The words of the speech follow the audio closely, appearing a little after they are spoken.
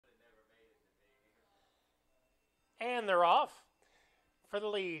And they're off. For the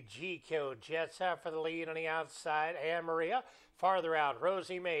lead, G-Code jets out for the lead on the outside. Anne Maria farther out.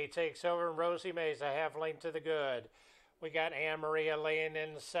 Rosie May takes over, and Rosie May's a half length to the good. We got Anne Maria laying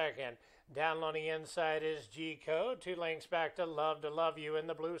in second. Down on the inside is G-Code. 2 lengths back to Love You in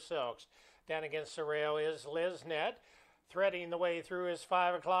the blue silks. Down against the rail is Liz Net. Threading the way through is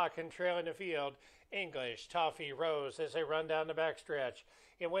 5 o'clock and trailing the field. English, Toffee, Rose as they run down the backstretch.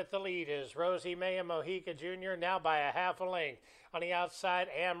 And with the lead is Rosie May and Mojica Jr. now by a half a length. On the outside,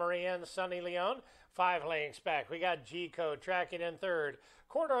 Anne Marie and Sunny Leon, 5 lengths back. We got G-Code tracking in third.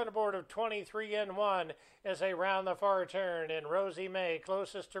 Quarter on the board of 23 and 1 as they round the far turn. And Rosie May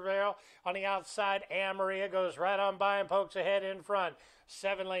closest to rail. On the outside, Anne Maria goes right on by and pokes ahead in front.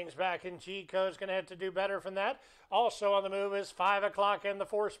 7 lengths back, and G-Code's going to have to do better from that. Also on the move is 5 o'clock in the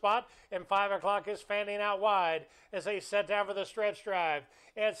 4th spot, and 5 o'clock is fanning out wide as they set down for the stretch drive.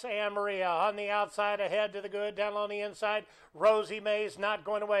 It's Anne Maria on the outside, ahead to the good, down on the inside. Rosie May's not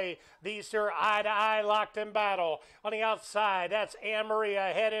going away. These two are eye to eye, locked in battle. On the outside, that's Anne Maria,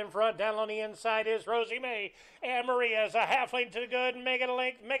 ahead in front. Down on the inside is Rosie May. Anne Maria is a half length to the good, and make it a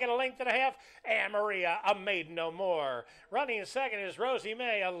length and a half. Anne Maria, a maiden no more. Running second is Rosie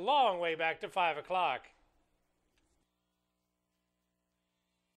May, a long way back to 5 o'clock.